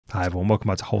Hi everyone, welcome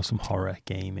back to Wholesome Horror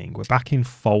Gaming. We're back in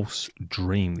False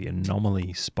Dream, the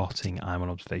anomaly spotting I'm on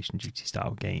observation duty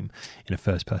style game in a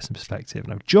first person perspective.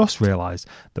 And I've just realised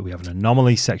that we have an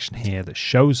anomaly section here that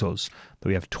shows us that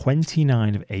we have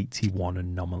 29 of 81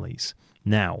 anomalies.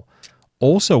 Now,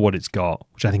 also what it's got,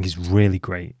 which I think is really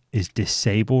great, is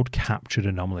disabled captured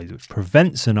anomalies, which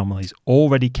prevents anomalies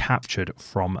already captured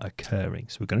from occurring.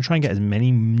 So we're going to try and get as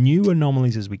many new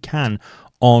anomalies as we can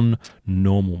on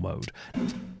normal mode.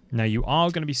 Now, you are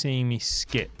going to be seeing me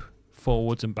skip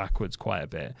forwards and backwards quite a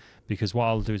bit, because what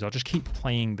I'll do is I'll just keep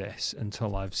playing this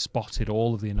until I've spotted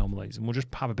all of the anomalies, and we'll just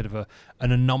have a bit of an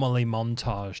anomaly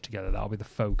montage together. That'll be the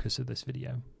focus of this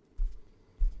video.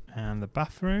 And the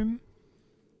bathroom.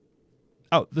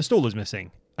 Oh, the stool is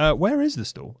missing. Where is the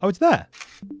stool? Oh, it's there.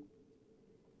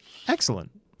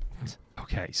 Excellent.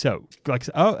 Okay, so, like,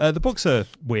 the books are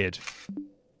weird.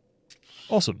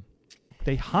 Awesome.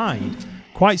 They hide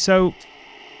quite so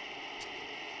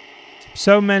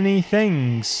many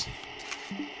things.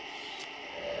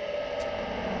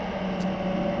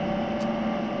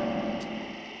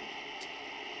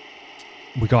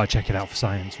 We gotta check it out for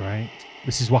science, right?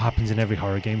 This is what happens in every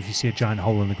horror game. If you see a giant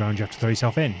hole in the ground, you have to throw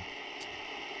yourself in.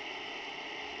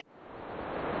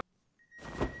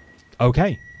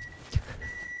 Okay.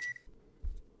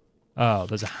 Oh,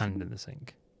 there's a hand in the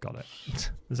sink. Got it.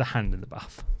 There's a hand in the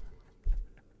bath.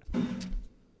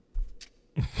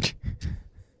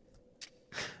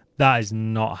 That is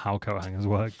not how coat hangers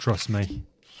work, trust me.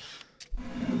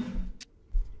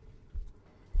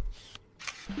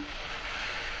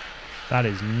 That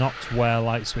is not where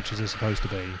light switches are supposed to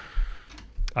be.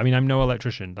 I mean, I'm no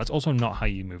electrician. That's also not how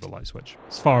you move a light switch,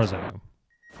 as far as I know.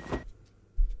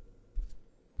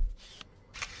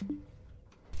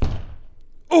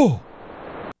 Oh!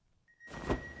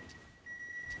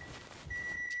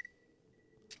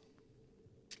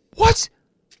 What?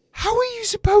 How are you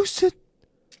supposed to...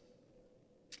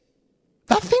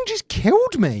 That thing just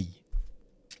killed me.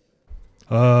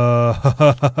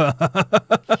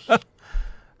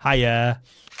 Hiya.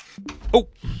 Oh,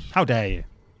 how dare you.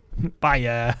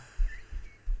 Bye.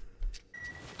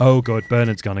 Oh, good.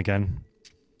 Bernard's gone again.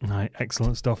 Right,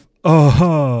 excellent stuff.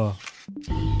 Oh.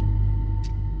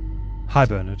 Hi,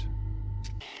 Bernard.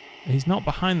 He's not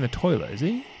behind the toilet, is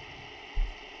he?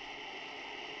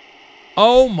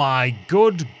 Oh my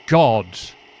good God.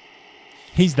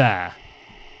 He's there.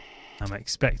 I'm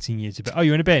expecting you to be... Oh,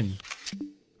 you're in a bin.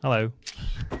 Hello.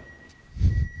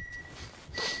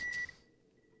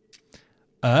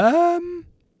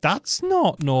 That's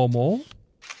not normal.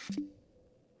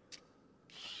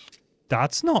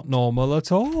 That's not normal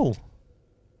at all.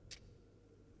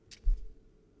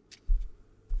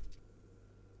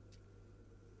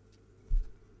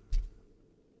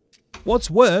 What's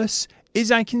worse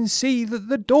is I can see that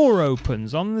the door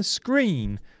opens on the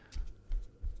screen.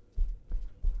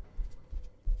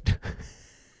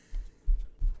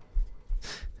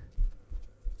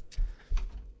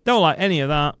 Don't like any of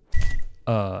that.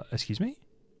 Excuse me?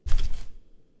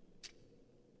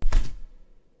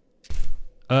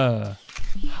 Hi.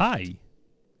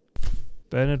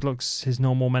 Bernard looks his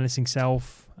normal menacing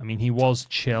self. I mean, he was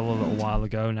chill a little while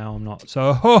ago. Now I'm not.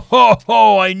 So,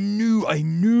 I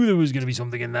knew there was going to be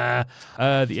something in there.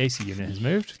 The AC unit has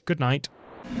moved. Good night.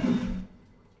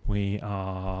 We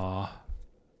are...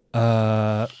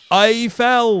 I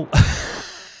fell.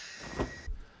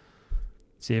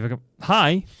 See if I can...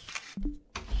 Hi.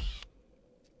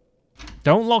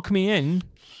 Don't lock me in.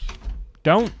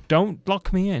 Don't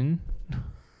lock me in.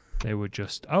 They were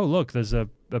just... Oh, look, there's a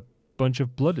bunch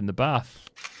of blood in the bath.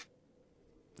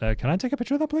 Can I take a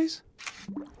picture of that, please?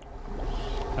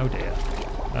 Oh, dear.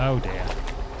 Oh, dear.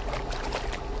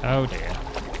 Oh, dear.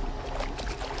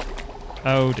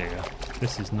 Oh, dear.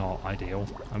 This is not ideal.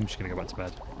 I'm just going to go back to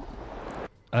bed.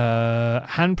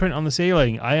 Handprint on the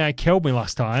ceiling. I killed me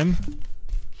last time.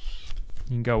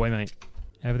 You can go away, mate.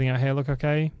 Everything out here look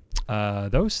okay?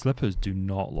 Those slippers do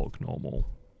not look normal.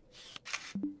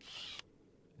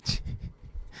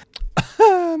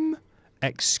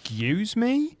 Excuse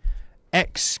me?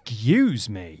 Excuse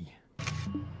me?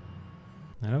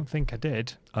 I don't think I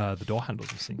did. The door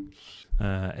handle's missing.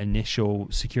 Initial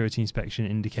security inspection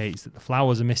indicates that the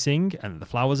flowers are missing and that the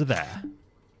flowers are there.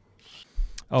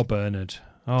 Oh, Bernard.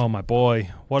 Oh, my boy.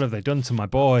 What have they done to my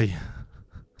boy?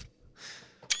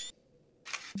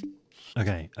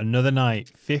 Okay, another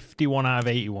night. 51 out of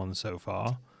 81 so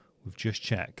far. We've just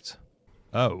checked.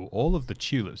 Oh, all of the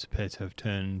tulips appear to have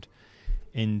turned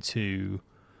into...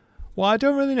 Well, I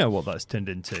don't really know what that's turned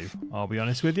into, I'll be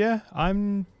honest with you.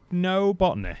 I'm no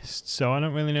botanist, so I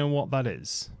don't really know what that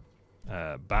is.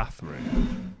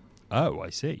 Bathroom. Oh, I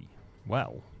see.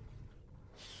 Well,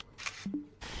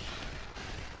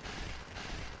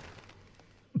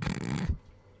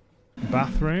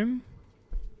 Bathroom.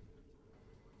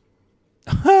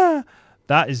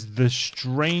 That is the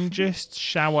strangest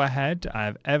shower head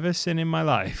I've ever seen in my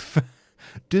life.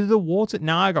 Does the water...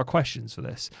 Now I got questions for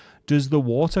this. Does the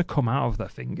water come out of their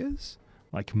fingers?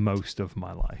 Like most of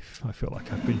my life. I feel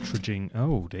like I've been trudging...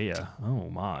 Oh dear. Oh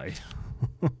my.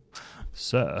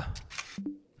 Sir.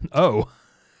 Oh.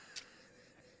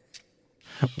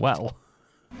 Well.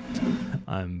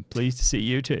 I'm pleased to see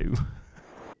you too.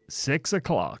 6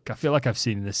 o'clock. I feel like I've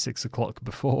seen this 6 o'clock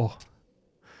before.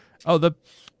 Oh, the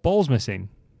ball's missing.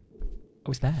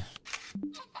 Oh, it's there.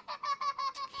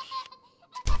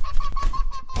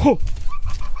 Oh.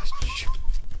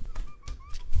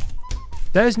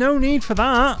 There's no need for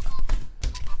that.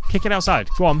 Kick it outside.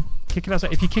 Go on. Kick it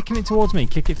outside. If you're kicking it towards me,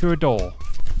 kick it through a door.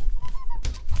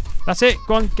 That's it.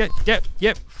 Go on.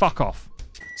 Yep. Fuck off.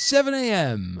 7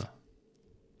 a.m.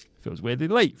 Feels weirdly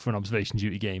late for an observation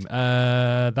duty game.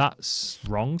 That's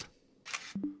wrong.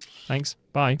 Thanks.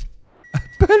 Bye.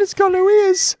 Bernard's got no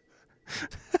ears.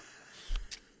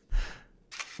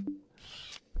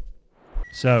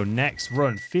 So, next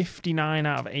run, 59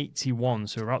 out of 81.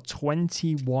 So, we're about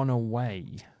 21 away,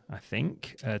 I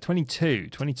think.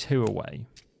 22 away.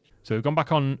 So, we've gone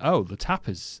back on... Oh, the tap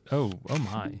is... Oh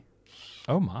my.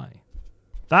 Oh, my.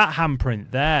 That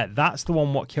handprint there, that's the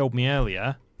one what killed me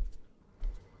earlier.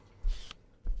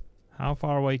 How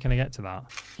far away can I get to that?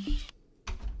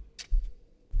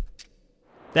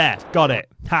 There, got it.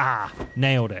 Ha!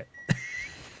 Nailed it.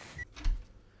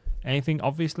 Anything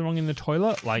obviously wrong in the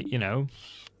toilet? Like, you know,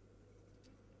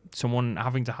 someone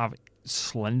having to have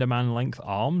Slenderman length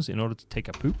arms in order to take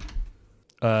a poop?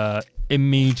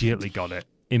 Immediately got it.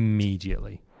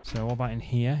 Immediately. So what about in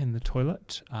here in the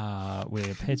toilet? We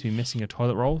appear to be missing a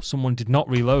toilet roll. Someone did not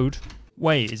reload.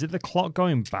 Wait, is it the clock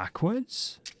going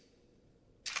backwards?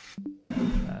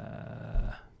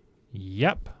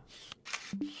 Yep.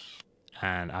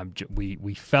 And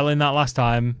we fell in that last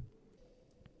time.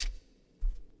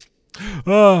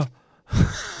 Oh.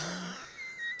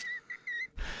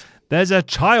 There's a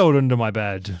child under my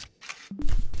bed.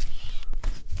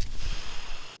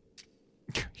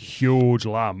 Huge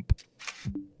lamp.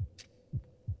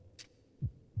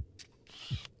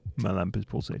 My lamp is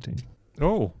pulsating.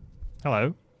 Oh,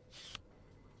 hello.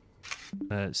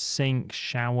 Sink,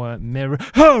 shower, mirror.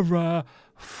 Hurrah!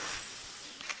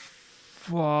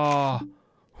 Oh,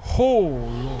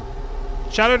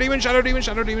 shadow demon, shadow demon,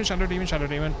 shadow demon, shadow demon, shadow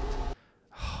demon.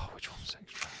 Oh, which one's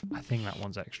extra? I think that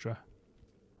one's extra.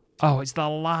 Oh, it's the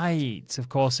light. Of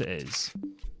course it is.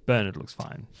 Bernard looks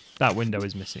fine. That window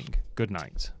is missing. Good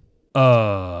night.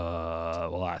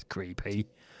 Well, that's creepy.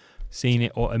 Seen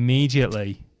it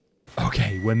immediately.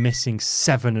 Okay, we're missing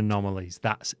 7 anomalies.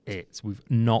 That's it. We've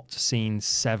not seen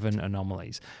 7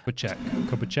 anomalies. Cupboard check.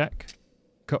 Cupboard check.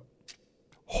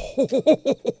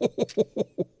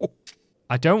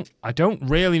 I don't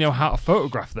really know how to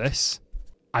photograph this.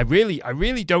 I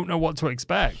really don't know what to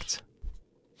expect.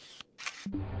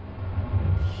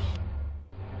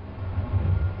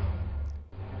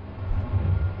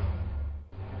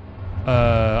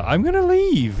 I'm gonna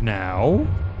leave now.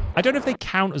 I don't know if they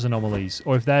count as anomalies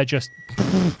or if they're just...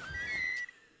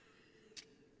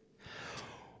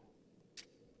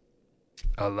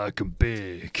 I like them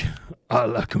big. I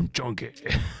like them chunky.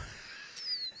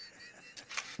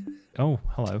 Oh,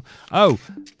 hello. Oh,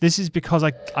 this is because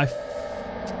I'm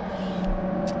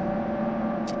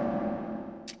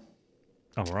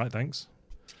all right, thanks.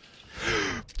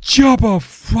 Jabba,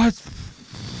 what?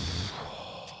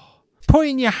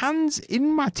 Putting your hands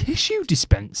in my tissue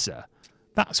dispenser.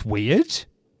 That's weird.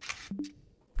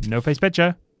 No face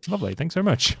picture. Lovely, thanks very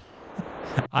much.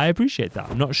 I appreciate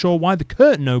that. I'm not sure why the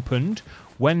curtain opened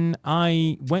when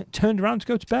I turned around to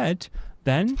go to bed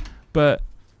then, but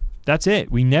that's it.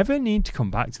 We never need to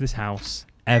come back to this house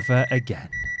ever again.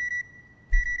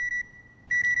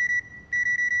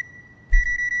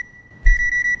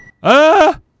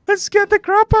 Ah! That scared the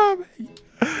crap out of me.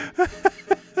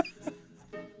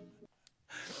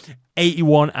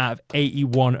 81 out of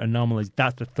 81 anomalies.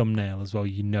 That's the thumbnail as well.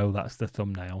 You know that's the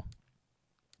thumbnail.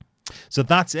 So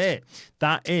that's it.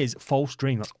 That is False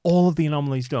Dream. That's all of the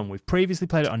anomalies done. We've previously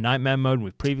played it on Nightmare mode. And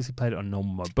we've previously played it on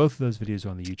normal mode. Both of those videos are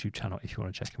on the YouTube channel if you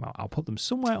want to check them out. I'll put them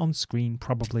somewhere on screen,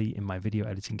 probably in my video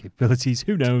editing capabilities.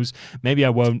 Who knows? Maybe I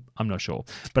won't. I'm not sure.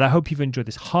 But I hope you've enjoyed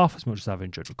this half as much as I've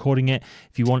enjoyed recording it.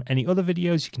 If you want any other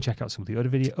videos, you can check out some of the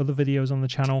other videos on the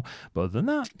channel. But other than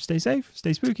that, stay safe,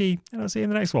 stay spooky, and I'll see you in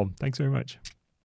the next one. Thanks very much.